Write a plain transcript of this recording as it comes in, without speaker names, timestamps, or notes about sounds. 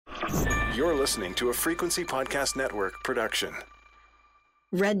You're listening to a Frequency Podcast Network production.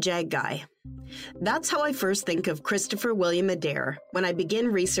 Red Jag Guy. That's how I first think of Christopher William Adair when I begin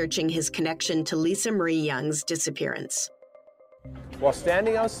researching his connection to Lisa Marie Young's disappearance. While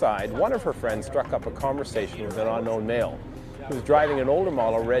standing outside, one of her friends struck up a conversation with an unknown male who was driving an older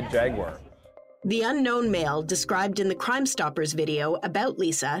model red Jaguar. The unknown male described in the Crime Stoppers video about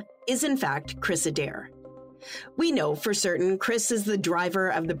Lisa is in fact Chris Adair. We know for certain Chris is the driver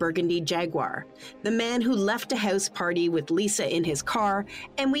of the burgundy Jaguar, the man who left a house party with Lisa in his car,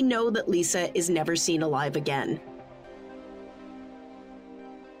 and we know that Lisa is never seen alive again.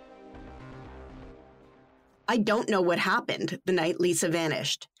 I don't know what happened the night Lisa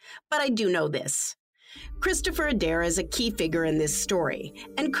vanished, but I do know this. Christopher Adair is a key figure in this story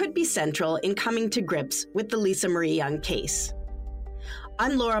and could be central in coming to grips with the Lisa Marie Young case.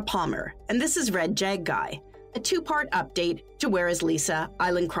 I'm Laura Palmer, and this is Red Jag Guy, a two-part update to Where is Lisa?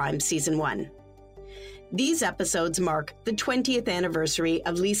 Island Crime Season 1. These episodes mark the 20th anniversary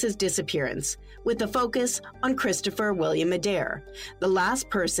of Lisa's disappearance, with a focus on Christopher William Adair, the last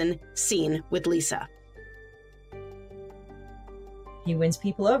person seen with Lisa. He wins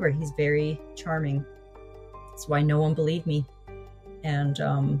people over. He's very charming. That's why no one believed me. And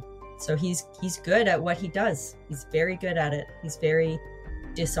so he's good at what he does. He's very good at it. He's very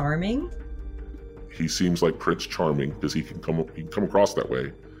disarming. He seems like Prince Charming because he can come across that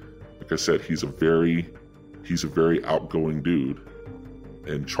way. Like I said, he's a very outgoing dude,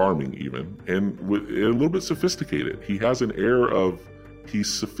 and charming even, and a little bit sophisticated. He has an air of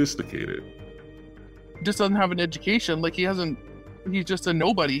he's sophisticated. Just doesn't have an education. Like he's just a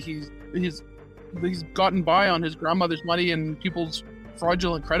nobody. He's gotten by on his grandmother's money and people's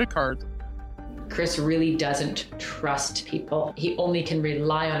fraudulent credit cards. Chris really doesn't trust people. He only can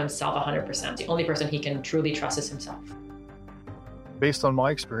rely on himself 100%. The only person he can truly trust is himself. Based on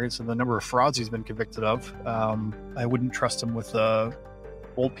my experience and the number of frauds he's been convicted of, I wouldn't trust him with a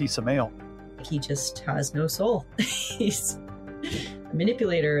old piece of mail. He just has no soul. He's a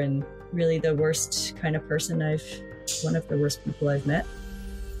manipulator and really the worst kind of person one of the worst people I've met.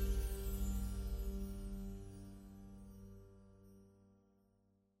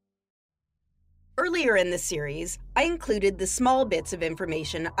 Earlier in the series, I included the small bits of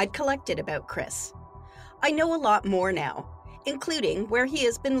information I'd collected about Chris. I know a lot more now, including where he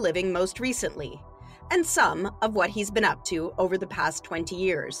has been living most recently, and some of what he's been up to over the past 20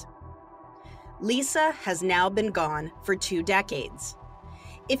 years. Lisa has now been gone for 2 decades.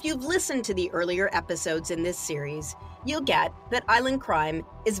 If you've listened to the earlier episodes in this series, you'll get that Island Crime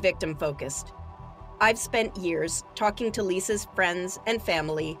is victim-focused. I've spent years talking to Lisa's friends and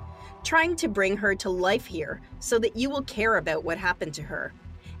family, trying to bring her to life here so that you will care about what happened to her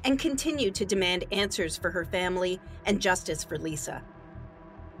and continue to demand answers for her family and justice for Lisa.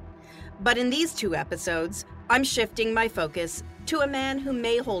 But in these 2 episodes, I'm shifting my focus to a man who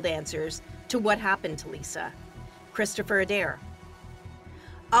may hold answers to what happened to Lisa, Christopher Adair.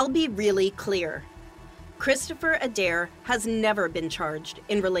 I'll be really clear. Christopher Adair has never been charged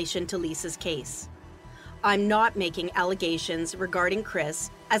in relation to Lisa's case. I'm not making allegations regarding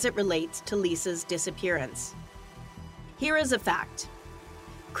Chris as it relates to Lisa's disappearance. Here is a fact.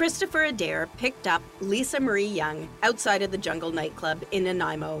 Christopher Adair picked up Lisa Marie Young outside of the Jungle nightclub in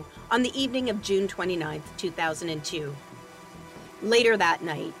Nanaimo on the evening of June 29, 2002. Later that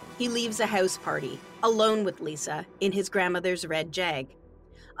night, he leaves a house party, alone with Lisa, in his grandmother's red Jag,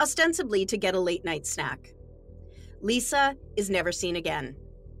 ostensibly to get a late-night snack. Lisa is never seen again.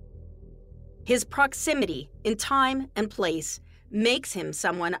 His proximity in time and place makes him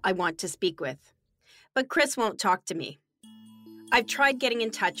someone I want to speak with. But Chris won't talk to me. I've tried getting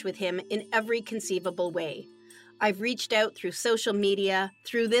in touch with him in every conceivable way. I've reached out through social media,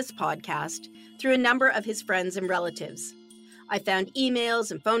 through this podcast, through a number of his friends and relatives. I found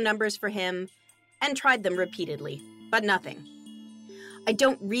emails and phone numbers for him and tried them repeatedly, but nothing. I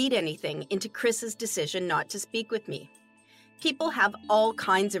don't read anything into Chris's decision not to speak with me. People have all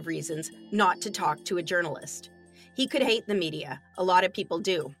kinds of reasons not to talk to a journalist. He could hate the media. A lot of people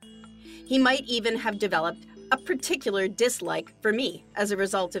do. He might even have developed a particular dislike for me as a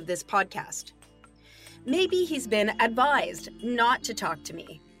result of this podcast. Maybe he's been advised not to talk to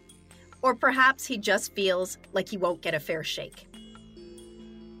me. Or perhaps he just feels like he won't get a fair shake.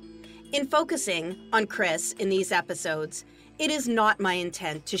 In focusing on Chris in these episodes, it is not my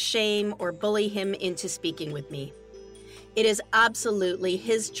intent to shame or bully him into speaking with me. It is absolutely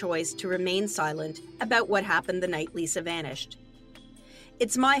his choice to remain silent about what happened the night Lisa vanished.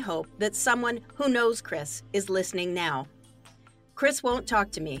 It's my hope that someone who knows Chris is listening now. Chris won't talk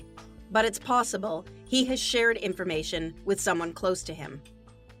to me, but it's possible he has shared information with someone close to him.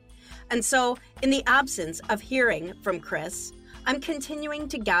 And so, in the absence of hearing from Chris, I'm continuing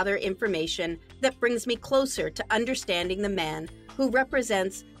to gather information that brings me closer to understanding the man who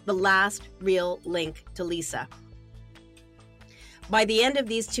represents the last real link to Lisa. By the end of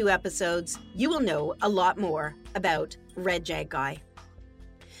these 2 episodes, you will know a lot more about Red Jag Guy.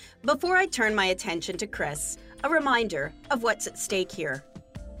 Before I turn my attention to Chris, a reminder of what's at stake here.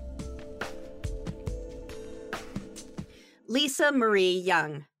 Lisa Marie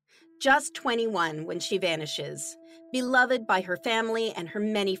Young, just 21 when she vanishes, beloved by her family and her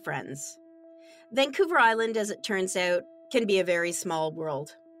many friends. Vancouver Island, as it turns out, can be a very small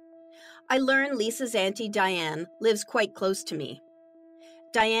world. I learn Lisa's auntie Diane lives quite close to me.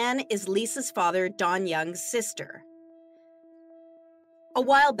 Diane is Lisa's father, Don Young's sister. A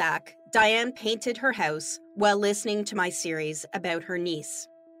while back, Diane painted her house while listening to my series about her niece.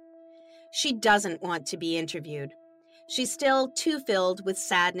 She doesn't want to be interviewed. She's still too filled with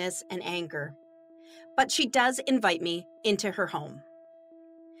sadness and anger. But she does invite me into her home.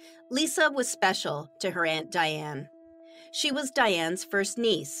 Lisa was special to her Aunt Diane. She was Diane's first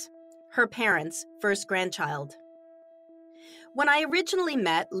niece, her parents' first grandchild. When I originally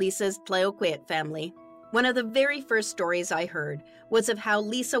met Lisa's Tlaoquiet family, one of the very first stories I heard was of how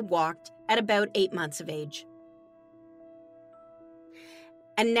Lisa walked at about 8 months of age.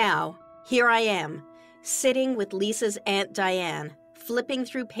 And now, here I am, sitting with Lisa's Aunt Diane, flipping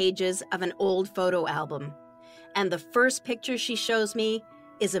through pages of an old photo album. And the first picture she shows me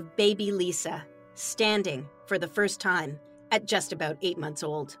is of baby Lisa, standing for the first time at just about 8 months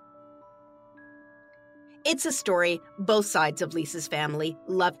old. It's a story both sides of Lisa's family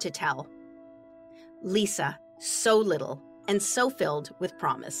love to tell. Lisa, so little and so filled with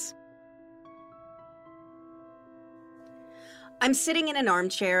promise. I'm sitting in an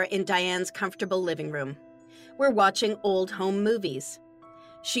armchair in Diane's comfortable living room. We're watching old home movies.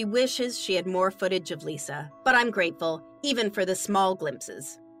 She wishes she had more footage of Lisa, but I'm grateful even for the small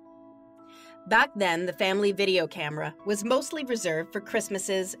glimpses. Back then, the family video camera was mostly reserved for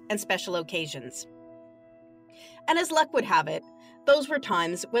Christmases and special occasions. And as luck would have it, those were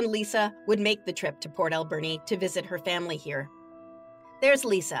times when Lisa would make the trip to Port Alberni to visit her family here. There's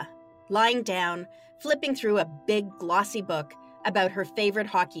Lisa, lying down, flipping through a big glossy book about her favorite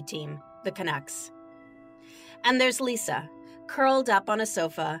hockey team, the Canucks. And there's Lisa, curled up on a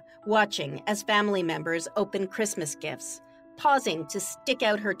sofa, watching as family members open Christmas gifts, pausing to stick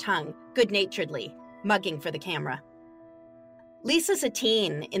out her tongue good-naturedly, mugging for the camera. Lisa's a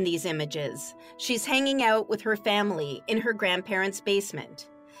teen in these images. She's hanging out with her family in her grandparents' basement,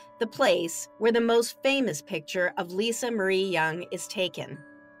 the place where the most famous picture of Lisa Marie Young is taken,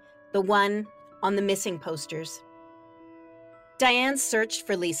 the one on the missing posters. Diane searched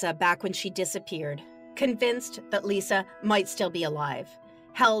for Lisa back when she disappeared, convinced that Lisa might still be alive,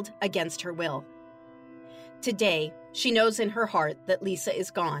 held against her will. Today, she knows in her heart that Lisa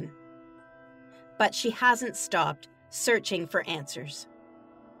is gone. But she hasn't stopped searching for answers.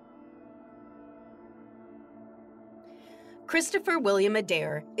 Christopher William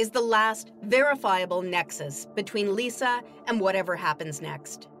Adair is the last verifiable nexus between Lisa and whatever happens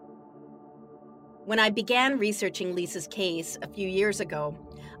next. When I began researching Lisa's case a few years ago,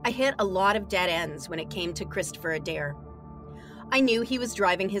 I hit a lot of dead ends when it came to Christopher Adair. I knew he was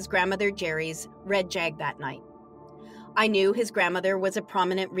driving his grandmother Jerry's Red Jag that night. I knew his grandmother was a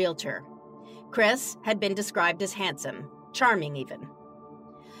prominent realtor. Chris had been described as handsome, charming even.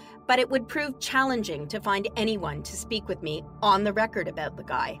 But it would prove challenging to find anyone to speak with me on the record about the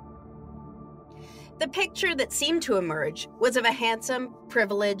guy. The picture that seemed to emerge was of a handsome,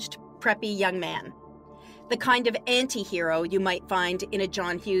 privileged, preppy young man, the kind of anti-hero you might find in a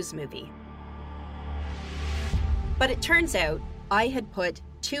John Hughes movie. But it turns out I had put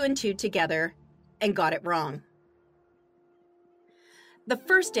 2 and 2 together and got it wrong. The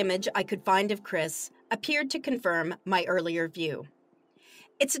first image I could find of Chris appeared to confirm my earlier view.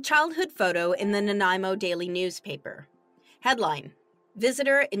 It's a childhood photo in the Nanaimo Daily newspaper. Headline: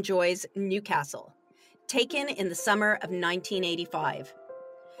 Visitor enjoys Newcastle. Taken in the summer of 1985.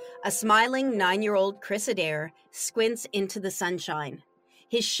 A smiling 9-year-old Chris Adair squints into the sunshine,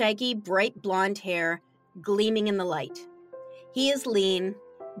 his shaggy, bright blonde hair gleaming in the light. He is lean,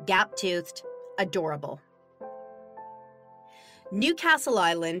 gap-toothed, adorable. Newcastle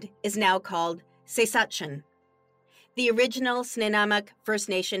Island is now called Sasatchewan, the original Snuneymuxw First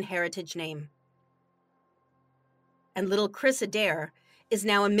Nation heritage name. And little Chris Adair is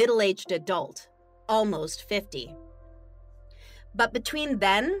now a middle-aged adult, almost 50. But between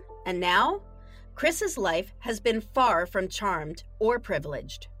then and now, Chris's life has been far from charmed or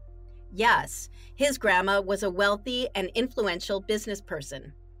privileged. Yes, his grandma was a wealthy and influential business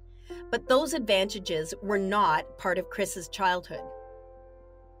person. But those advantages were not part of Chris's childhood.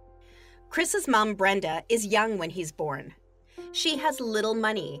 Chris's mom, Brenda, is young when he's born. She has little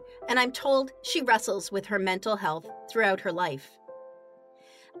money, and I'm told she wrestles with her mental health throughout her life.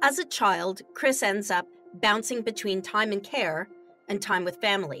 As a child, Chris ends up bouncing between time and care and time with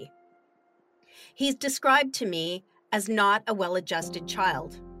family. He's described to me as not a well-adjusted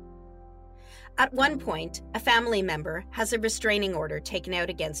child. At one point, a family member has a restraining order taken out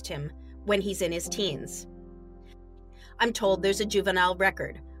against him when he's in his teens. I'm told there's a juvenile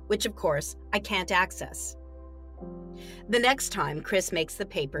record, which of course I can't access. The next time Chris makes the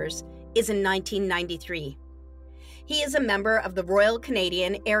papers is in 1993. He is a member of the Royal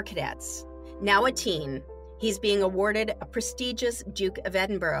Canadian Air Cadets. Now a teen, he's being awarded a prestigious Duke of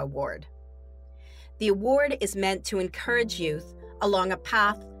Edinburgh Award. The award is meant to encourage youth along a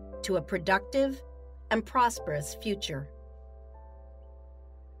path to a productive and prosperous future.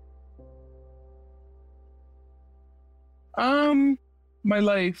 My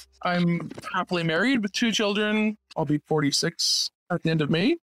life, I'm happily married with 2 children. I'll be 46 at the end of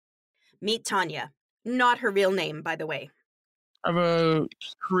May. Meet Tanya. Not her real name, by the way. I have a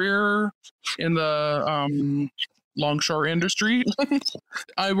career in the longshore industry.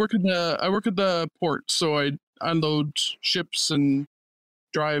 I work at the port, so I unload ships and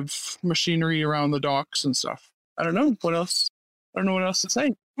drive machinery around the docks and stuff. I don't know what else to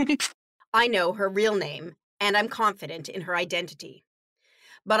say. I know her real name, and I'm confident in her identity.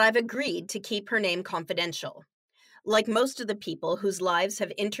 But I've agreed to keep her name confidential. Like most of the people whose lives have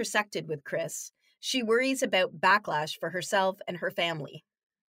intersected with Chris, she worries about backlash for herself and her family.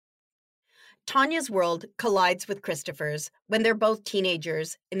 Tanya's world collides with Christopher's when they're both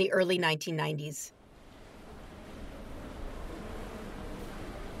teenagers in the early 1990s.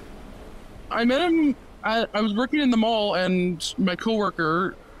 I met him, I was working in the mall, and my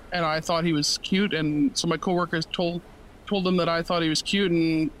coworker and I thought he was cute, and so my coworkers told him that I thought he was cute,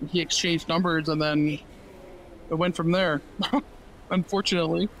 and he exchanged numbers, and then it went from there,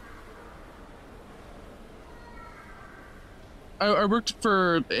 unfortunately. I worked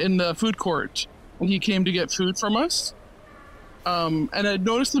in the food court when he came to get food from us. And I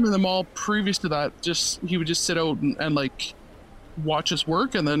noticed him in the mall previous to that. He would just sit out and like watch us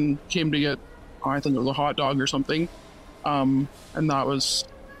work, and then came to get, I think it was a hot dog or something. And that was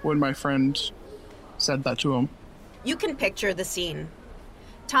when my friend said that to him. You can picture the scene.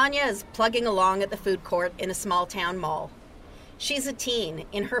 Tanya is plugging along at the food court in a small town mall. She's a teen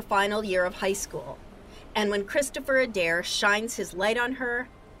in her final year of high school. And when Christopher Adair shines his light on her,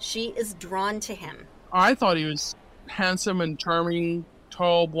 she is drawn to him. I thought he was handsome and charming,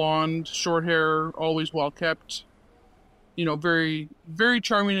 tall, blonde, short hair, always well kept. You know, very, very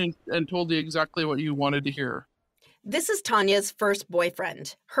charming, and told you exactly what you wanted to hear. This is Tanya's first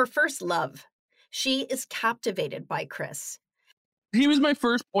boyfriend, her first love. She is captivated by Chris. He was my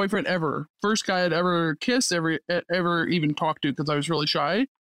first boyfriend ever. First guy I'd ever kissed, ever even talked to, because I was really shy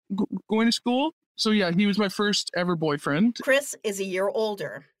going to school. So yeah, he was my first ever boyfriend. Chris is a year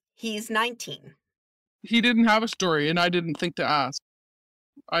older. He's 19. He didn't have a story, and I didn't think to ask.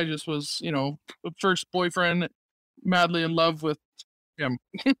 I just was, the first boyfriend, madly in love with him.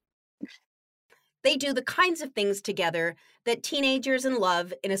 They do the kinds of things together that teenagers in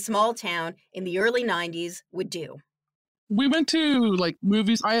love in a small town in the early 90s would do. We went to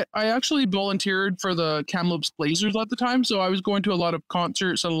movies. I actually volunteered for the Kamloops Blazers at the time, so I was going to a lot of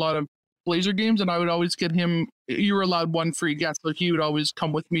concerts and a lot of Blazer games, and I would always get him. You were allowed one free guest, so he would always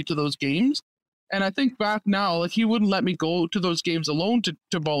come with me to those games. And I think back now, he wouldn't let me go to those games alone to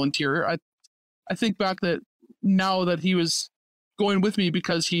volunteer. I think back that now that he was going with me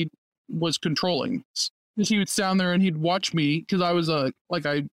because he was controlling. Because he would stand there and he'd watch me, because I was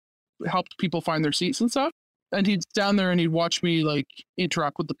I helped people find their seats and stuff. And he'd stand there and he'd watch me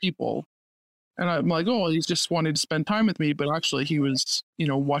interact with the people. And I'm like, oh, he's just wanted to spend time with me. But actually he was,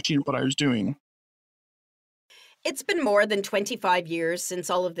 watching what I was doing. It's been more than 25 years since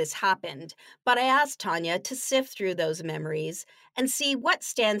all of this happened, but I asked Tanya to sift through those memories and see what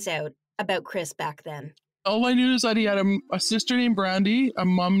stands out about Chris back then. All I knew is that he had a sister named Brandy, a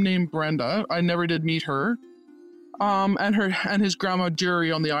mom named Brenda. I never did meet her. And his grandma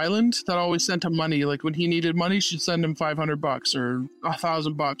Jerry on the island that always sent him money. Like when he needed money, she'd send him $500 or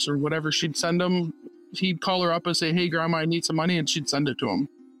 $1,000 or whatever she'd send him. He'd call her up and say, "Hey, grandma, I need some money," and she'd send it to him.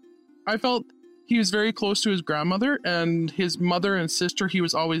 I felt he was very close to his grandmother, and his mother and sister, he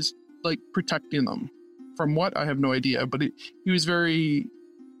was always protecting them. From what? I have no idea, but he was very,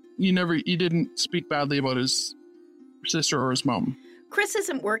 he didn't speak badly about his sister or his mom. Chris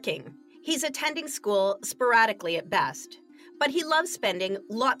isn't working. He's attending school sporadically at best, but he loves spending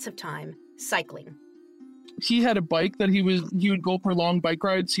lots of time cycling. He had a bike that he would go for long bike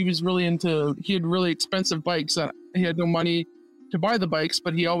rides. He had really expensive bikes that he had no money to buy the bikes,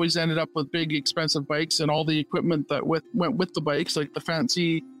 but he always ended up with big expensive bikes and all the equipment that went with the bikes, like the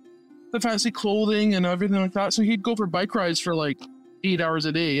fancy clothing and everything like that. So he'd go for bike rides for like 8 hours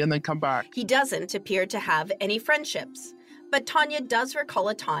a day and then come back. He doesn't appear to have any friendships, but Tanya does recall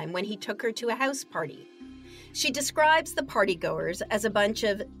a time when he took her to a house party. She describes the partygoers as a bunch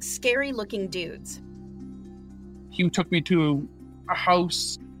of scary-looking dudes. He took me to a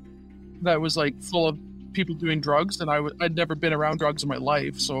house that was like full of people doing drugs, and I'd never been around drugs in my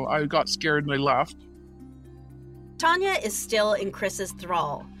life, so I got scared and I left. Tanya is still in Chris's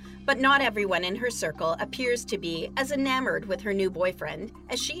thrall, but not everyone in her circle appears to be as enamored with her new boyfriend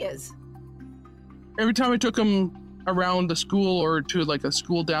as she is. Every time I took him around the school or to like a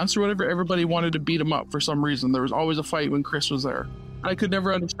school dance or whatever, everybody wanted to beat him up for some reason. There was always a fight when Chris was there. I could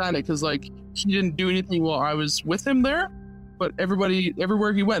never understand it because like he didn't do anything while I was with him there, but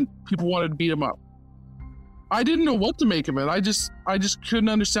everywhere he went, people wanted to beat him up. I didn't know what to make of it. I just couldn't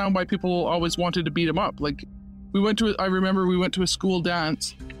understand why people always wanted to beat him up. Like I remember we went to a school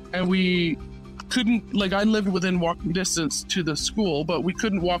dance and we couldn't, like I lived within walking distance to the school, but we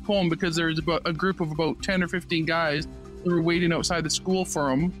couldn't walk home because there was about a group of about 10 or 15 guys that were waiting outside the school for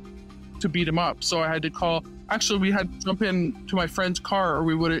him to beat him up. So I had to call, actually we had to jump in to my friend's car or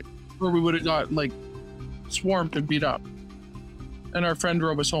we would have got like swarmed and beat up. And our friend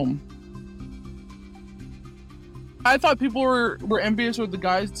drove us home. I thought people were envious or the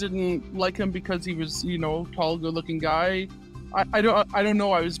guys didn't like him because he was, tall, good-looking guy. I don't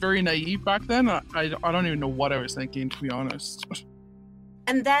know. I was very naive back then. I don't even know what I was thinking, to be honest.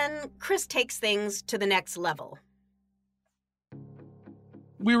 And then Chris takes things to the next level.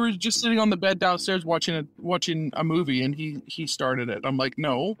 We were just sitting on the bed downstairs watching a movie, and he started it. I'm like,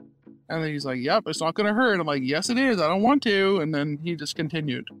 no. And then he's like, yep, it's not going to hurt. I'm like, yes, it is. I don't want to. And then he just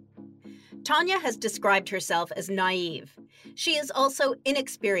continued. Tanya has described herself as naive. She is also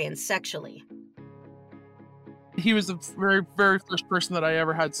inexperienced sexually. He was the very, very first person that I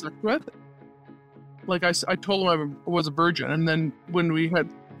ever had sex with. Like I told him I was a virgin, and then when we had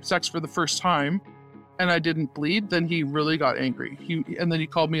sex for the first time and I didn't bleed, then he really got angry. And then he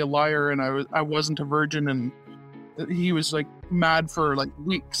called me a liar and I wasn't a virgin, and he was like mad for like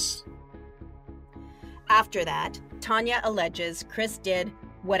weeks. After that, Tanya alleges Chris did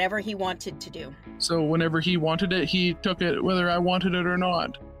whatever he wanted to do. So whenever he wanted it, he took it, whether I wanted it or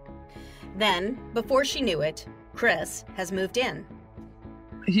not. Then, before she knew it, Chris has moved in.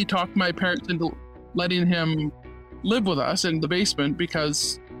 He talked my parents into letting him live with us in the basement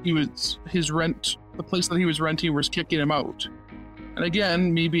because his rent, the place that he was renting, was kicking him out. And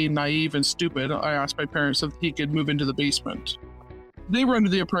again, me being naive and stupid, I asked my parents if he could move into the basement. They were under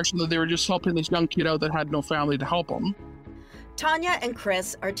the impression that they were just helping this young kid out that had no family to help him. Tanya and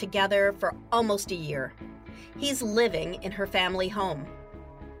Chris are together for almost a year. He's living in her family home.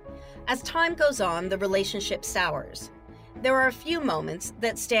 As time goes on, the relationship sours. There are a few moments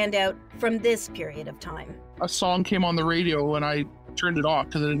that stand out from this period of time. A song came on the radio and I turned it off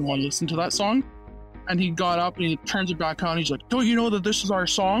because I didn't want to listen to that song. And he got up and he turns it back on. He's like, don't you know that this is our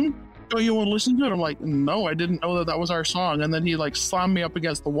song? Don't you want to listen to it? I'm like, no, I didn't know that was our song. And then he like slammed me up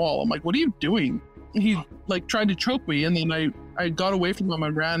against the wall. I'm like, what are you doing? He like tried to choke me, and then I got away from him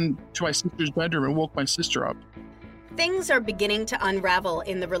and ran to my sister's bedroom and woke my sister up. Things are beginning to unravel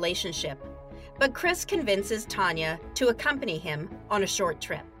in the relationship, but Chris convinces Tanya to accompany him on a short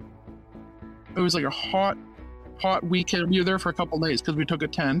trip. It was like a hot weekend. We were there for a couple nights because we took a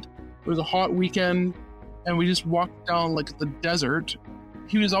tent. It was a hot weekend, and we just walked down like the desert.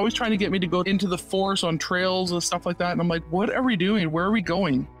 He was always trying to get me to go into the forest on trails and stuff like that, and I'm like, what are we doing? Where are we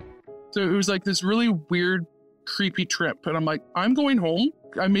going? So it was like this really weird, creepy trip. And I'm like, I'm going home.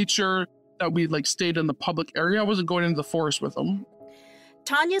 I made sure that we like stayed in the public area. I wasn't going into the forest with them.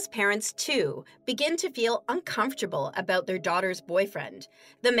 Tanya's parents, too, begin to feel uncomfortable about their daughter's boyfriend,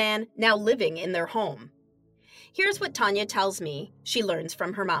 the man now living in their home. Here's what Tanya tells me she learns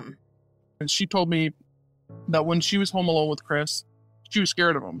from her mom. And she told me that when she was home alone with Chris, she was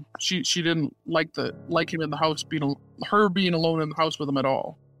scared of him. She didn't like him in the house, being alone in the house with him at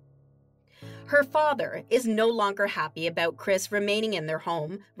all. Her father is no longer happy about Chris remaining in their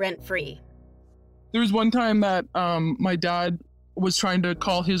home rent-free. There was one time that my dad was trying to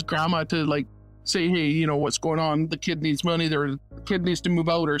call his grandma to like say, hey, what's going on? The kid needs money. The kid needs to move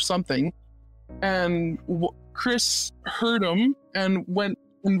out or something. And Chris heard him and went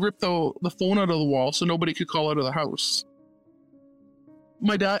and ripped the phone out of the wall so nobody could call out of the house.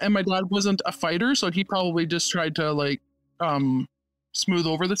 My dad wasn't a fighter, so he probably just tried to like smooth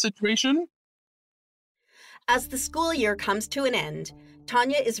over the situation. As the school year comes to an end,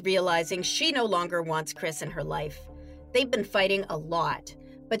 Tanya is realizing she no longer wants Chris in her life. They've been fighting a lot,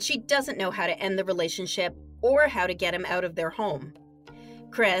 but she doesn't know how to end the relationship or how to get him out of their home.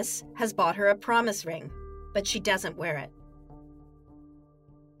 Chris has bought her a promise ring, but she doesn't wear it.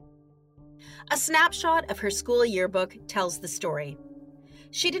 A snapshot of her school yearbook tells the story.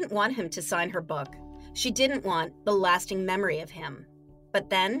 She didn't want him to sign her book. She didn't want the lasting memory of him. But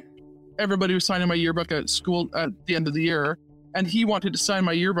then... everybody was signing my yearbook at school at the end of the year, and he wanted to sign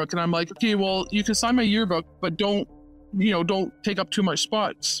my yearbook, and I'm like, okay, well, you can sign my yearbook, but don't take up too much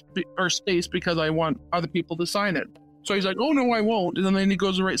spots or space because I want other people to sign it. So he's like, oh no, I won't. And then he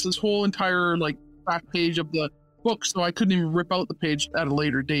goes and writes this whole entire back page of the book, so I couldn't even rip out the page at a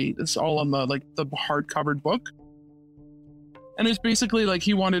later date. It's all on the hard covered book, and it's basically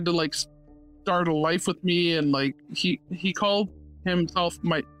he wanted to start a life with me, and he called himself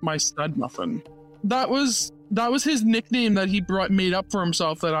my stud muffin. That was his nickname that he made up for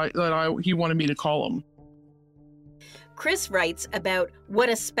himself that he wanted me to call him. Chris writes about what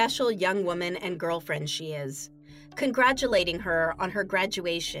a special young woman and girlfriend she is, congratulating her on her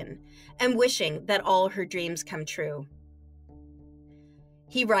graduation and wishing that all her dreams come true.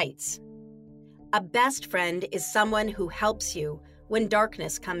 He writes, "A best friend is someone who helps you when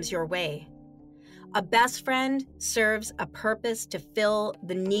darkness comes your way. A best friend serves a purpose to fill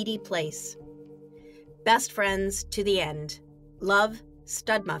the needy place. Best friends to the end. Love,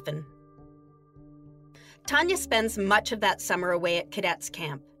 Stud Muffin." Tanya spends much of that summer away at cadets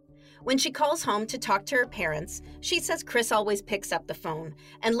camp. When she calls home to talk to her parents, she says Chris always picks up the phone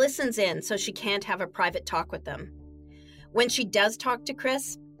and listens in so she can't have a private talk with them. When she does talk to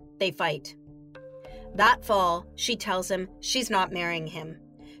Chris, they fight. That fall, she tells him she's not marrying him.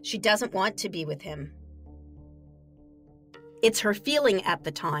 She doesn't want to be with him. It's her feeling at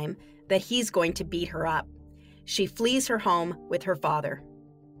the time that he's going to beat her up. She flees her home with her father.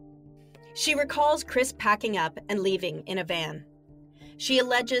 She recalls Chris packing up and leaving in a van. She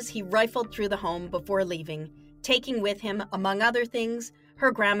alleges he rifled through the home before leaving, taking with him, among other things, her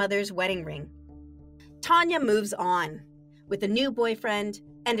grandmother's wedding ring. Tanya moves on with a new boyfriend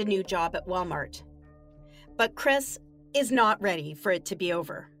and a new job at Walmart. But Chris is not ready for it to be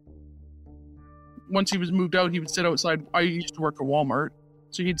over. Once he was moved out, he would sit outside. I used to work at Walmart,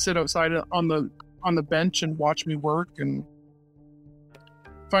 so he'd sit outside on the bench and watch me work. And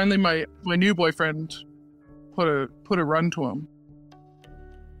finally, my new boyfriend put a run to him.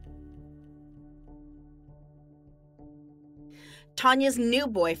 Tanya's new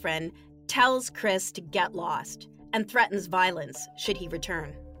boyfriend tells Chris to get lost and threatens violence should he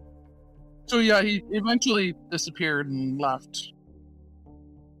return. So yeah, he eventually disappeared and left.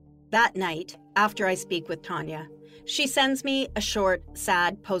 That night, after I speak with Tanya, she sends me a short,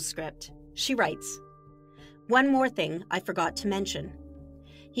 sad postscript. She writes, "One more thing I forgot to mention.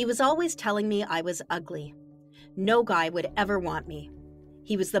 He was always telling me I was ugly. No guy would ever want me.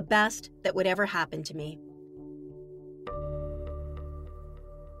 He was the best that would ever happen to me."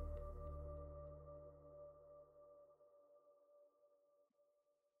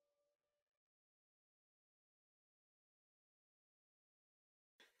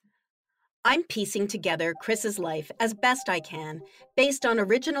 I'm piecing together Chris's life as best I can, based on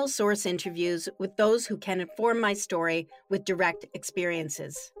original source interviews with those who can inform my story with direct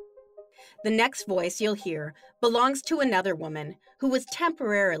experiences. The next voice you'll hear belongs to another woman who was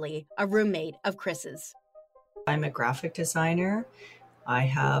temporarily a roommate of Chris's. I'm a graphic designer. I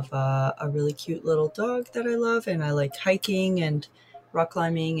have a really cute little dog that I love, and I like hiking and rock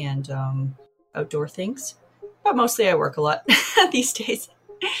climbing and outdoor things. But mostly I work a lot these days.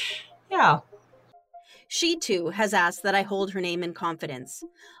 Yeah. She too has asked that I hold her name in confidence.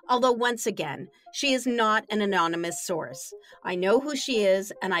 Although once again, she is not an anonymous source. I know who she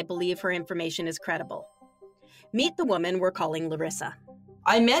is, and I believe her information is credible. Meet the woman we're calling Larissa.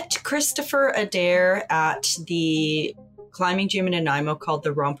 I met Christopher Adair at the climbing gym in Nanaimo called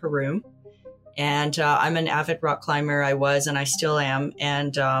the Romper Room. And I'm an avid rock climber. I was, and I still am.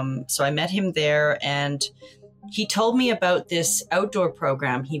 And so I met him there, and he told me about this outdoor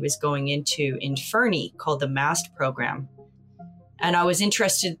program he was going into in Fernie called the MAST program. And I was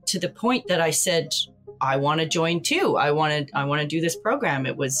interested to the point that I said, I want to join too. I want to do this program.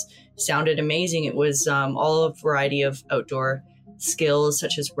 It sounded amazing. It was all a variety of outdoor skills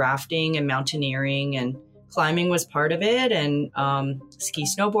such as rafting and mountaineering, and climbing was part of it, and ski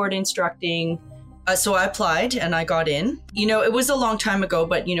snowboard instructing. So I applied and I got in. It was a long time ago,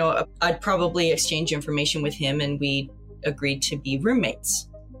 but, I'd probably exchange information with him, and we agreed to be roommates.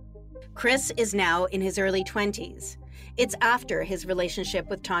 Chris is now in his early 20s. It's after his relationship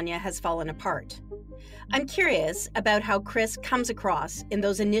with Tanya has fallen apart. I'm curious about how Chris comes across in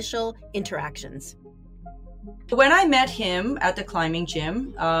those initial interactions. When I met him at the climbing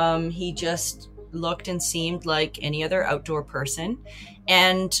gym, he just looked and seemed like any other outdoor person.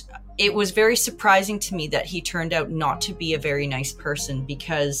 And it was very surprising to me that he turned out not to be a very nice person,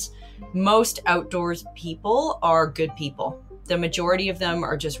 because most outdoors people are good people. The majority of them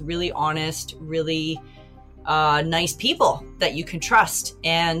are just really honest, really nice people that you can trust.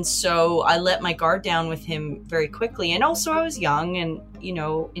 And so I let my guard down with him very quickly. And also I was young and,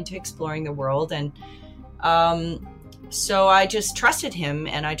 into exploring the world. And so I just trusted him,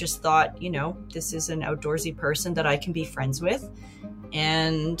 and I just thought, this is an outdoorsy person that I can be friends with.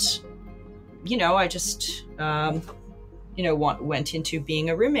 And, I just, went into being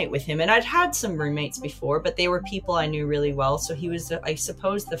a roommate with him. And I'd had some roommates before, but they were people I knew really well. So he was, I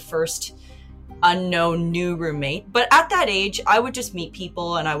suppose, the first unknown new roommate. But at that age, I would just meet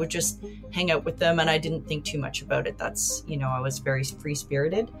people and I would just hang out with them, and I didn't think too much about it. That's, I was very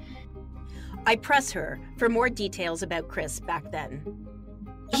free-spirited. I press her for more details about Chris back then.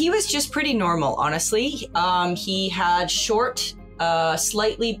 He was just pretty normal, honestly. He had short,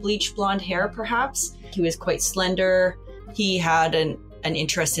 slightly bleached blonde hair, perhaps. He was quite slender. He had an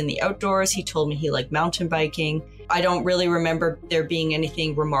interest in the outdoors. He told me he liked mountain biking. I don't really remember there being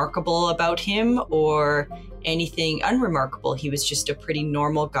anything remarkable about him or anything unremarkable. He was just a pretty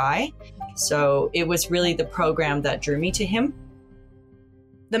normal guy. So it was really the program that drew me to him.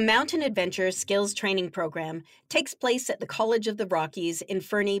 The Mountain Adventure Skills Training Program takes place at the College of the Rockies in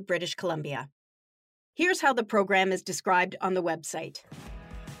Fernie, British Columbia. Here's how the program is described on the website.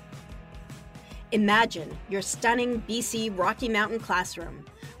 Imagine your stunning BC Rocky Mountain classroom,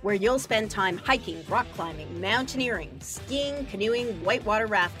 where you'll spend time hiking, rock climbing, mountaineering, skiing, canoeing, whitewater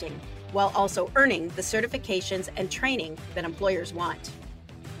rafting, while also earning the certifications and training that employers want.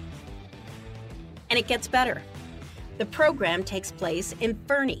 And it gets better. The program takes place in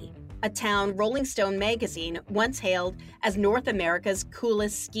Fernie, a town Rolling Stone magazine once hailed as North America's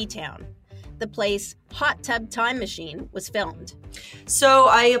coolest ski town. The place Hot Tub Time Machine was filmed. So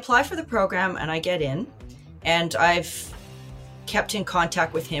I apply for the program and I get in, and I've kept in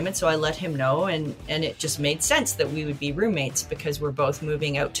contact with him, and so I let him know, and it just made sense that we would be roommates because we're both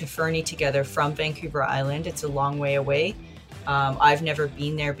moving out to Fernie together from Vancouver Island. It's a long way away. I've never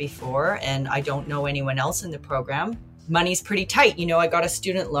been there before, and I don't know anyone else in the program. Money's pretty tight. I got a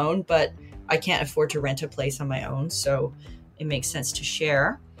student loan, but I can't afford to rent a place on my own, so it makes sense to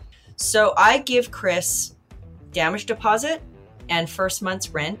share. So I give Chris damage deposit and first month's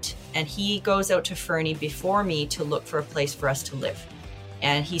rent, and he goes out to Fernie before me to look for a place for us to live.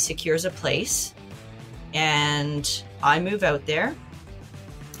 And he secures a place, and I move out there,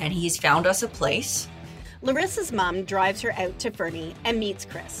 and he's found us a place. Larissa's mom drives her out to Fernie and meets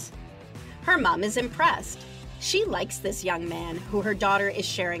Chris. Her mom is impressed. She likes this young man who her daughter is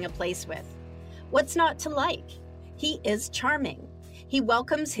sharing a place with. What's not to like? He is charming. He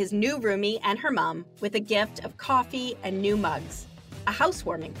welcomes his new roomie and her mom with a gift of coffee and new mugs, a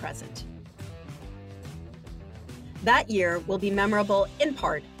housewarming present. That year will be memorable in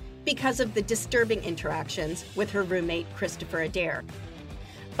part because of the disturbing interactions with her roommate, Christopher Adair.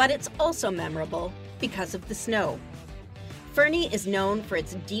 But it's also memorable because of the snow. Fernie is known for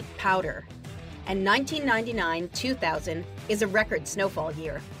its deep powder, and 1999-2000 is a record snowfall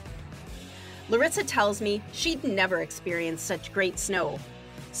year. Larissa tells me she'd never experienced such great snow,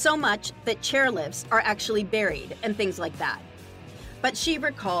 so much that chairlifts are actually buried and things like that. But she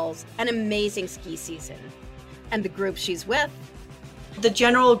recalls an amazing ski season, and the group she's with. The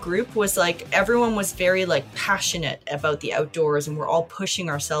general group was everyone was very passionate about the outdoors, and we're all pushing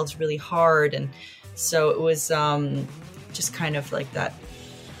ourselves really hard. And so it was just kind of like that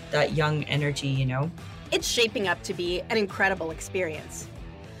young energy, It's shaping up to be an incredible experience.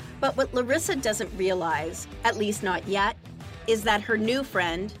 But what Larissa doesn't realize, at least not yet, is that her new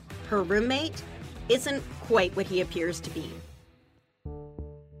friend, her roommate, isn't quite what he appears to be.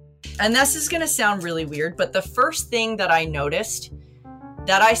 And this is going to sound really weird, but the first thing that I noticed,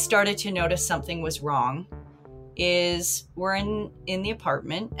 that I started to notice something was wrong, is we're in the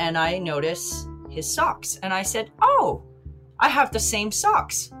apartment and I notice his socks. And I said, oh, I have the same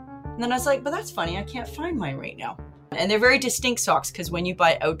socks. And then I was like, but that's funny, I can't find mine right now. And they're very distinct socks because when you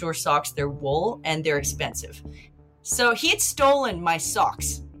buy outdoor socks, they're wool and they're expensive. So he had stolen my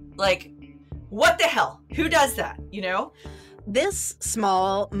socks. What the hell? Who does that, This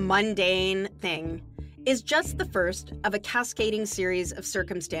small, mundane thing is just the first of a cascading series of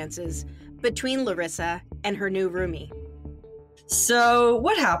circumstances between Larissa and her new roomie. So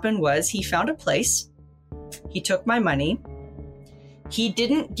what happened was he found a place He took my money. He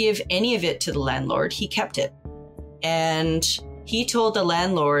didn't give any of it to the landlord. He kept it. And he told the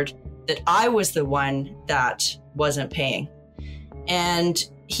landlord that I was the one that wasn't paying. And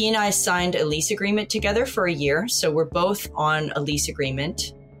he and I signed a lease agreement together for a year. So we're both on a lease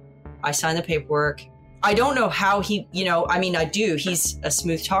agreement. I signed the paperwork. I don't know how he, I do. He's a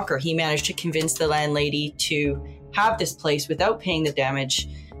smooth talker. He managed to convince the landlady to have this place without paying the damage.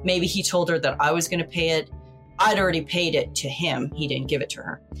 Maybe he told her that I was going to pay it. I'd already paid it to him. He didn't give it to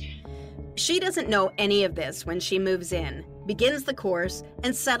her. She doesn't know any of this when she moves in, begins the course,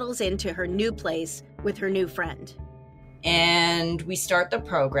 and settles into her new place with her new friend. And we start the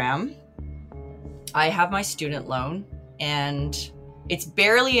program. I have my student loan, and it's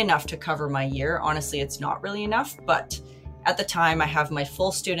barely enough to cover my year. Honestly, it's not really enough, but at the time I have my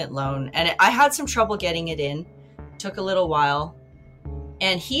full student loan, and I had some trouble getting it in. Took a little while.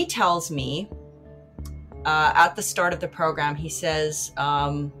 And he tells me at the start of the program, he says,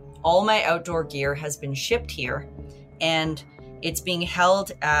 all my outdoor gear has been shipped here, and it's being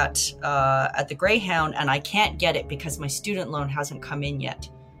held at the Greyhound, and I can't get it because my student loan hasn't come in yet.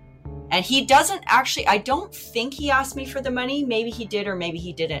 And he doesn't actually, I don't think he asked me for the money. Maybe he did or maybe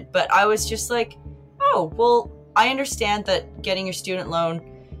he didn't. But I was just like, oh, well, I understand that getting your student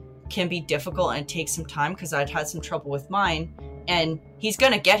loan can be difficult and take some time because I'd had some trouble with mine. And he's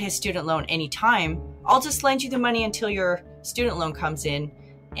going to get his student loan anytime. I'll just lend you the money until your student loan comes in.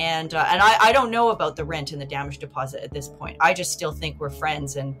 And I don't know about the rent and the damage deposit at this point. I just still think we're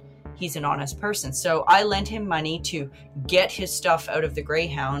friends and he's an honest person. So I lent him money to get his stuff out of the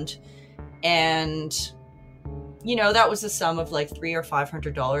Greyhound. And, that was a sum of like $300 or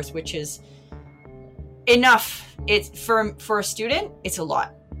 $500, which is enough. It's for a student, it's a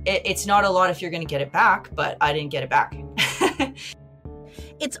lot. It's not a lot if you're going to get it back, but I didn't get it back.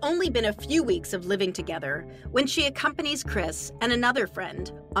 It's only been a few weeks of living together when she accompanies Chris and another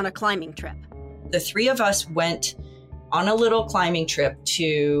friend on a climbing trip. The three of us went on a little climbing trip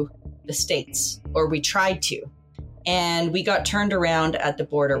to the States, or we tried to, and we got turned around at the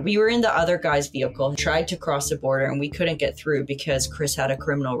border. We were in the other guy's vehicle, tried to cross the border, and we couldn't get through because Chris had a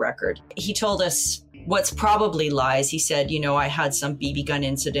criminal record. He told us what's probably lies. He said, I had some BB gun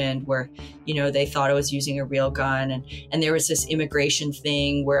incident where, they thought I was using a real gun. And there was this immigration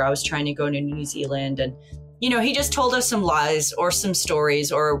thing where I was trying to go to New Zealand. And, he just told us some lies or some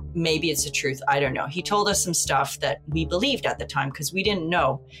stories, or maybe it's the truth. I don't know. He told us some stuff that we believed at the time because we didn't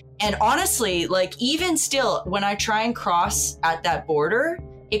know. And honestly, even still, when I try and cross at that border,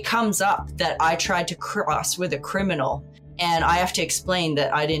 it comes up that I tried to cross with a criminal. And I have to explain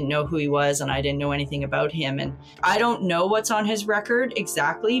that I didn't know who he was and I didn't know anything about him. And I don't know what's on his record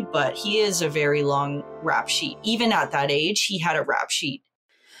exactly, but he is a very long rap sheet. Even at that age, he had a rap sheet.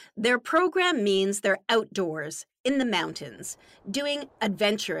 Their program means they're outdoors, in the mountains, doing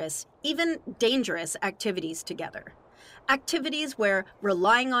adventurous, even dangerous activities together. Activities where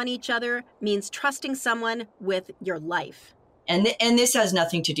relying on each other means trusting someone with your life. And this has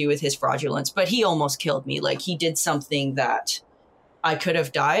nothing to do with his fraudulence, but he almost killed me. He did something that I could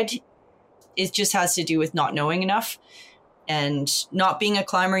have died. It just has to do with not knowing enough and not being a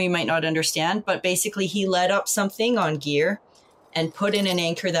climber. You might not understand, but basically he led up something on gear and put in an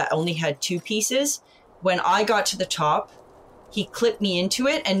anchor that only had 2 pieces. When I got to the top, he clipped me into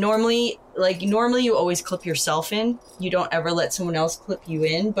it. And normally you always clip yourself in. You don't ever let someone else clip you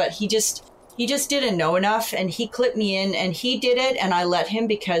in, but he just didn't know enough, and he clipped me in, and he did it, and I let him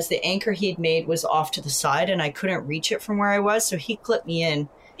because the anchor he'd made was off to the side and I couldn't reach it from where I was, so he clipped me in.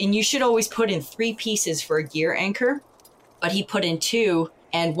 And you should always put in 3 pieces for a gear anchor, but he put in 2,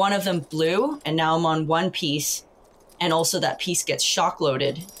 and one of them blew, and now I'm on 1 piece, and also that piece gets shock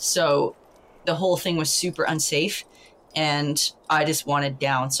loaded, so the whole thing was super unsafe, and I just wanted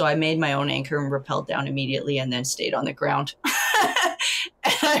down. So I made my own anchor and rappelled down immediately and then stayed on the ground.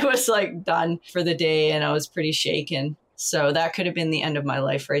 I was done for the day and I was pretty shaken. So that could have been the end of my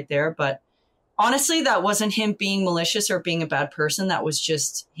life right there. But honestly, that wasn't him being malicious or being a bad person. That was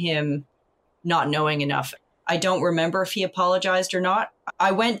just him not knowing enough. I don't remember if he apologized or not.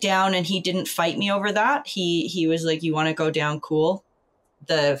 I went down and he didn't fight me over that. He was like, you want to go down? Cool.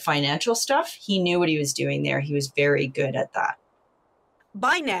 The financial stuff, he knew what he was doing there. He was very good at that.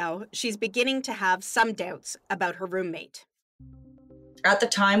 By now, she's beginning to have some doubts about her roommate. At the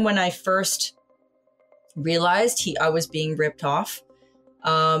time when I first realized I was being ripped off,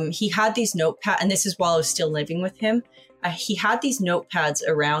 he had these notepads, and this is while I was still living with him. He had these notepads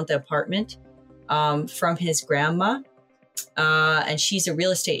around the apartment from his grandma, and she's a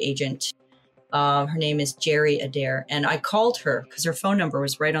real estate agent. Her name is Jerry Adair, and I called her because her phone number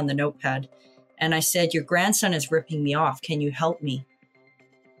was right on the notepad. And I said, your grandson is ripping me off. Can you help me?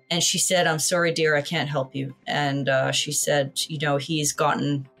 And she said, I'm sorry, dear, I can't help you. And she said, you know, she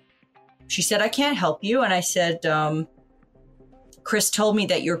said, I can't help you. And I said, Chris told me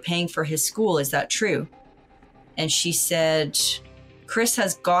that you're paying for his school. Is that true? And she said, Chris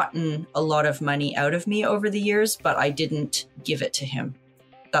has gotten a lot of money out of me over the years, but I didn't give it to him.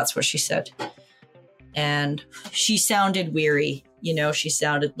 That's what she said. And she sounded weary. You know, she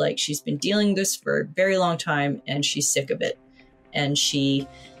sounded like she's been dealing with this for a very long time and she's sick of it. And she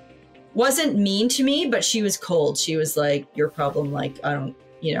wasn't mean to me, but she was cold. She was like, your problem, like, I don't,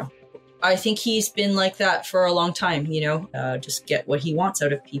 you know, I think he's been like that for a long time, you know, just get what he wants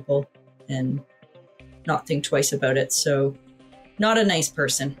out of people and not think twice about it. So not a nice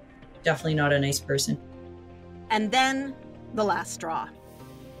person. Definitely not a nice person. And then the last straw.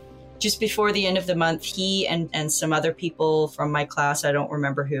 Just before the end of the month, he and some other people from my class, I don't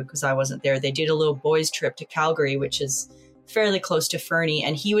remember who because I wasn't there, they did a little boys trip to Calgary, which is fairly close to Fernie,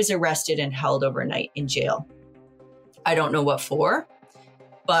 and he was arrested and held overnight in jail. I don't know what for,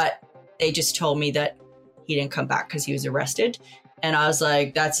 but they just told me that he didn't come back because he was arrested. And I was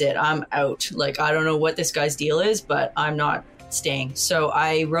like, that's it, I'm out. Like, I don't know what this guy's deal is, but I'm not staying. So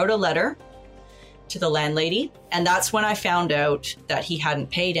I wrote a letter to the landlady, and that's when I found out that he hadn't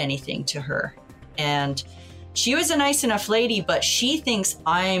paid anything to her. And she was a nice enough lady, but she thinks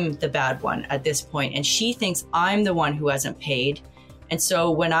I'm the bad one at this point, and she thinks I'm the one who hasn't paid. And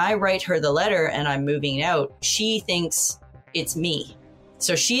so when I write her the letter and I'm moving out, she thinks it's me.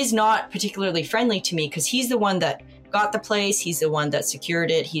 So she's not particularly friendly to me because he's the one that got the place. He's the one that secured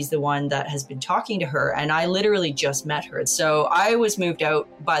it. He's the one that has been talking to her. And I literally just met her. So I was moved out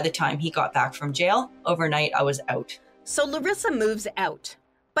by the time he got back from jail. Overnight, I was out. So Larissa moves out,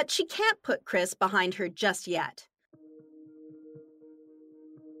 but she can't put Chris behind her just yet.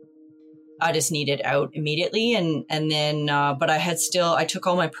 I just needed out immediately. And then, but I took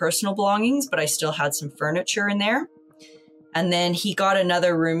all my personal belongings, but I still had some furniture in there. And then he got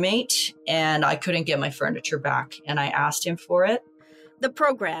another roommate and I couldn't get my furniture back. And I asked him for it. The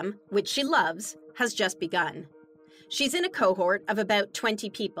program, which she loves, has just begun. She's in a cohort of about 20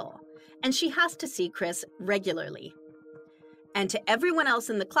 people, and she has to see Chris regularly. And to everyone else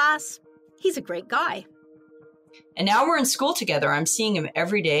in the class, he's a great guy. And now we're in school together. I'm seeing him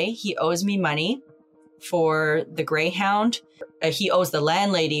every day. He owes me money for the Greyhound. He owes the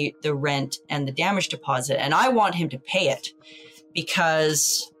landlady the rent and the damage deposit, and I want him to pay it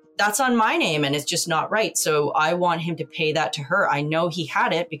because that's on my name and it's just not right. So I want him to pay that to her. I know he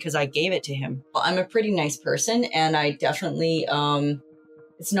had it because I gave it to him. I'm a pretty nice person, and I definitely,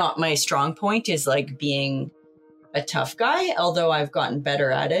 it's not my strong point is like being a tough guy, although I've gotten better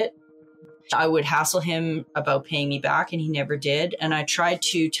at it. I would hassle him about paying me back and he never did. And I tried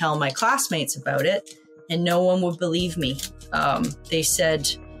to tell my classmates about it and no one would believe me. They said,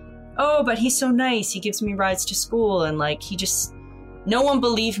 oh, but he's so nice. He gives me rides to school. And like, no one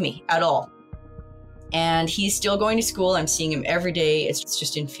believed me at all. And he's still going to school. I'm seeing him every day. It's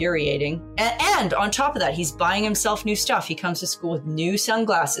just infuriating. And on top of that, he's buying himself new stuff. He comes to school with new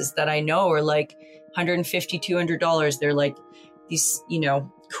sunglasses that I know are like $150, $200. They're like these,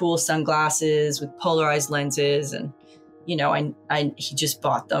 cool sunglasses with polarized lenses. And, he just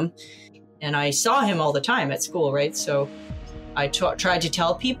bought them. And I saw him all the time at school, right? So I tried to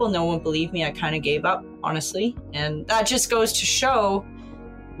tell people, no one believed me. I kind of gave up, honestly. And that just goes to show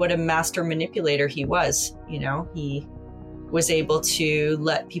what a master manipulator he was. He was able to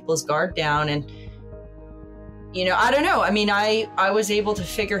let people's guard down. And, I don't know. I mean, I was able to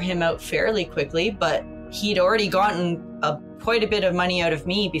figure him out fairly quickly, but he'd already gotten quite a bit of money out of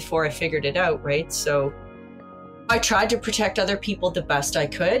me before I figured it out, right? So I tried to protect other people the best I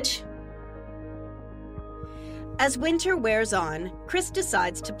could. As winter wears on, Chris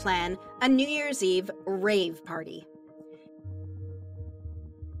decides to plan a New Year's Eve rave party.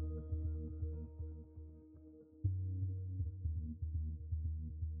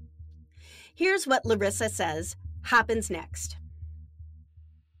 Here's what Larissa says happens next.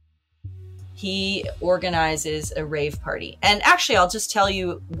 He organizes a rave party. And actually, I'll just tell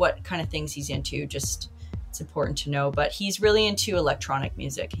you what kind of things he's into. Just, it's important to know. But he's really into electronic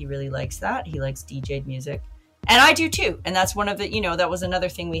music. He really likes that. He likes DJ'd music. And I do too. And that's one of the, that was another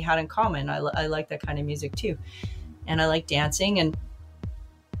thing we had in common. I like that kind of music too. And I like dancing. And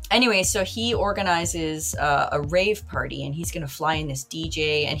anyway, so he organizes a rave party and he's going to fly in this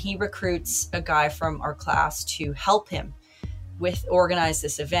DJ, and he recruits a guy from our class to help him organize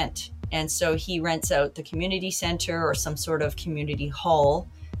this event. And so he rents out the community center or some sort of community hall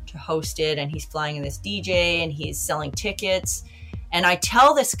to host it. And he's flying in this DJ and he's selling tickets. And I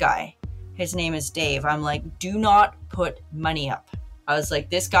tell this guy, His name is Dave. I'm like, do not put money up. I was like,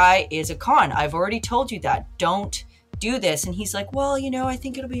 this guy is a con. I've already told you that. Don't do this. And he's like, well, I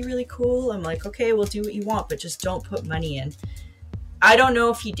think it'll be really cool. I'm like, okay, we'll do what you want, but just don't put money in. I don't know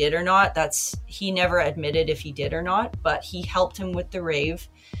if he did or not. He never admitted if he did or not, but he helped him with the rave.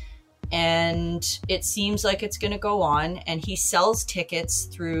 And it seems like it's going to go on. And he sells tickets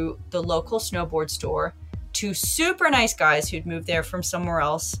through the local snowboard store to super nice guys who'd moved there from somewhere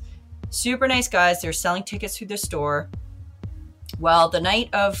else. Super nice guys. They're selling tickets through the store. Well, the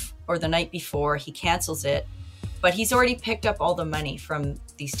night before, he cancels it. But he's already picked up all the money from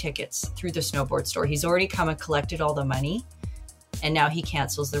these tickets through the snowboard store. He's already come and collected all the money. And now he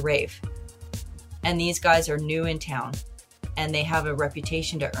cancels the rave. And these guys are new in town. And they have a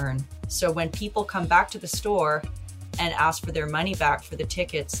reputation to earn. So when people come back to the store and ask for their money back for the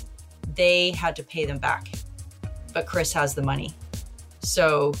tickets, they had to pay them back. But Chris has the money.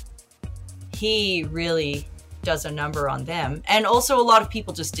 So he really does a number on them. And also a lot of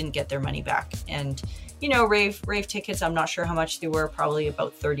people just didn't get their money back. And, rave tickets, I'm not sure how much they were, probably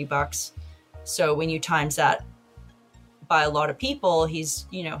about $30. So when you times that by a lot of people, he's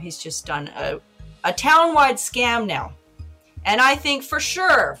just done a town-wide scam now. And I think for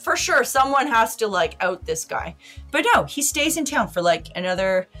sure, someone has to out this guy. But no, he stays in town for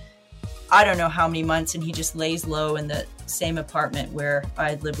another, I don't know how many months, and he just lays low in the same apartment where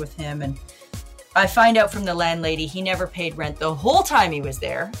I'd lived with him. And I find out from the landlady he never paid rent the whole time he was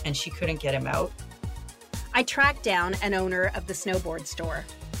there, and she couldn't get him out. I tracked down an owner of the snowboard store.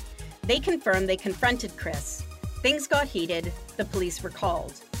 They confirmed they confronted Chris. Things got heated, the police were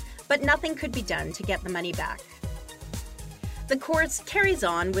called, but nothing could be done to get the money back. The course carries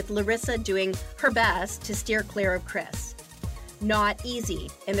on with Larissa doing her best to steer clear of Chris. Not easy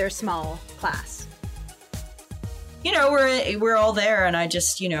in their small class. We're all there, and I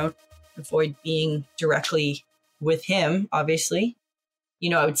just, avoid being directly with him, obviously.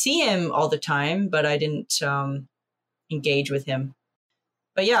 I would see him all the time, but I didn't engage with him.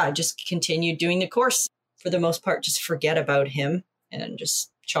 But yeah, I just continued doing the course. For the most part, just forget about him and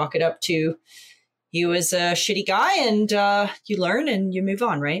just chalk it up to he was a shitty guy, and you learn and you move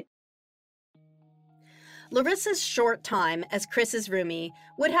on, right? Larissa's short time as Chris's roomie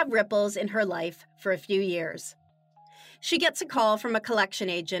would have ripples in her life for a few years. She gets a call from a collection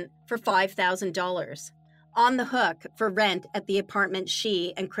agent for $5,000, on the hook for rent at the apartment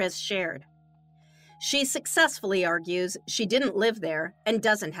she and Chris shared. She successfully argues she didn't live there and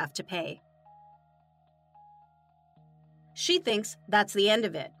doesn't have to pay. She thinks that's the end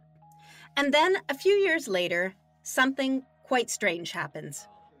of it. And then, a few years later, something quite strange happens.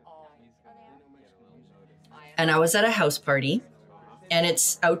 And I was at a house party, and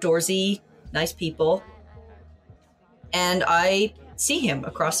it's outdoorsy, nice people. And I see him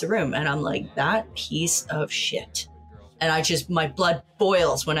across the room, and I'm like, that piece of shit. And my blood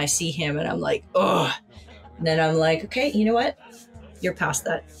boils when I see him, and I'm like, ugh. And then I'm like, okay, you know what? You're past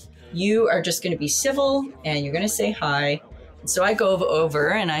that. You are just going to be civil, and you're going to say hi. So I go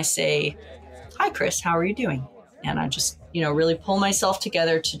over and I say, hi, Chris, how are you doing? And I just, really pull myself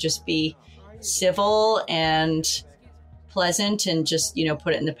together to just be civil and pleasant and just,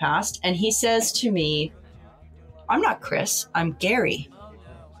 put it in the past. And he says to me, I'm not Chris, I'm Gary.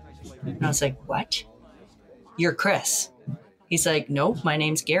 And I was like, what? You're Chris. He's like, nope, my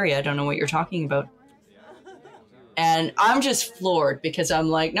name's Gary. I don't know what you're talking about. And I'm just floored because I'm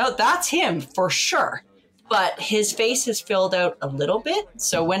like, no, that's him for sure. But his face has filled out a little bit.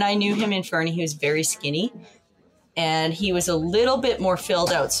 So when I knew him in Fernie, he was very skinny. And he was a little bit more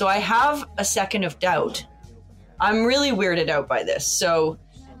filled out. So I have a second of doubt. I'm really weirded out by this. So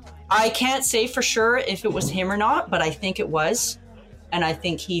I can't say for sure if it was him or not, but I think it was. And I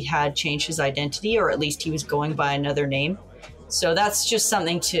think he had changed his identity, or at least he was going by another name. So that's just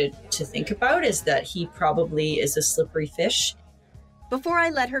something to think about, is that he probably is a slippery fish. Before I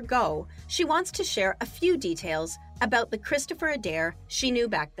let her go, she wants to share a few details about the Christopher Adair she knew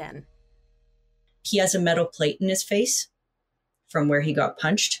back then. He has a metal plate in his face from where he got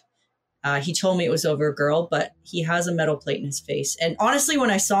punched. He told me it was over a girl, but he has a metal plate in his face. And honestly, when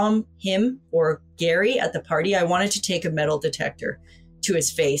I saw him or Gary at the party, I wanted to take a metal detector to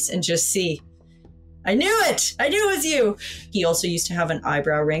his face and just see. I knew it! I knew it was you! He also used to have an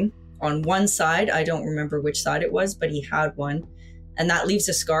eyebrow ring on one side. I don't remember which side it was, but he had one. And that leaves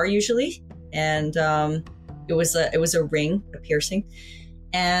a scar usually. And it was a ring, a piercing.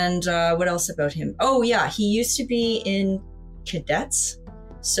 And what else about him? Oh yeah, he used to be in cadets.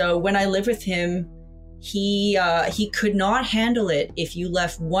 So when I lived with him, he could not handle it if you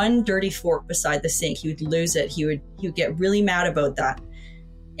left one dirty fork beside the sink. He would lose it. He would get really mad about that.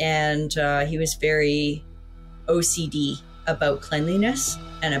 And he was very OCD about cleanliness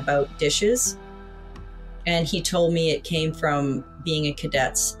and about dishes. And he told me it came from being in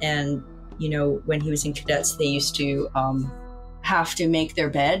cadets. And, you know, when he was in cadets, they used to have to make their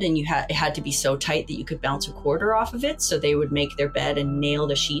bed, and it had to be so tight that you could bounce a quarter off of it. So they would make their bed and nail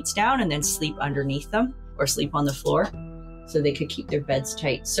the sheets down and then sleep underneath them or sleep on the floor so they could keep their beds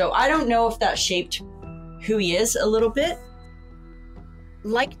tight. So I don't know if that shaped who he is a little bit.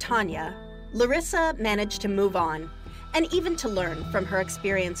 Like Tanya, Larissa managed to move on and even to learn from her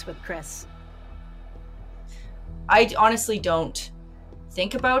experience with Chris. I honestly don't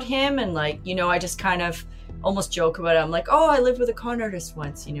think about him, and like, you know, I just kind of almost joke about it. I'm like, oh, I lived with a con artist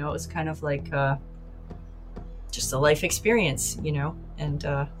once, you know. It was kind of like just a life experience, you know. And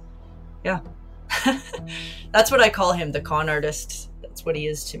yeah. That's what I call him, the con artist. That's what he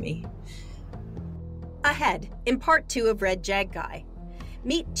is to me. Ahead, in part 2 of Red Jag Guy,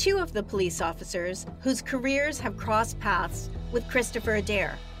 meet 2 of the police officers whose careers have crossed paths with Christopher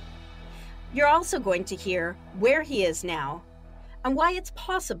Adair. You're also going to hear where he is now and why it's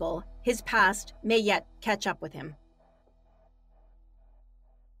possible his past may yet catch up with him.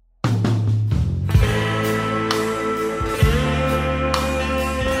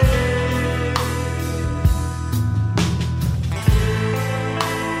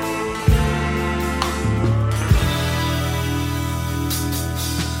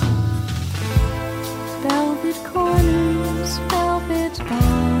 Velvet corners, velvet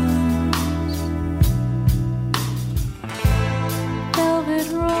bonds, velvet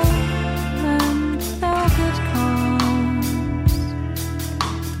roll and velvet calms.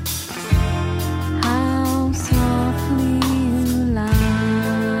 How softly you lie,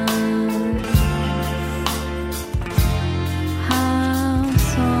 how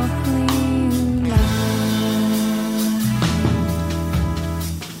softly you lie.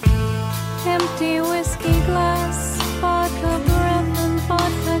 Empty whiskey glass, vodka breath and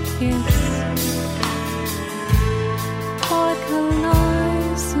vodka kiss.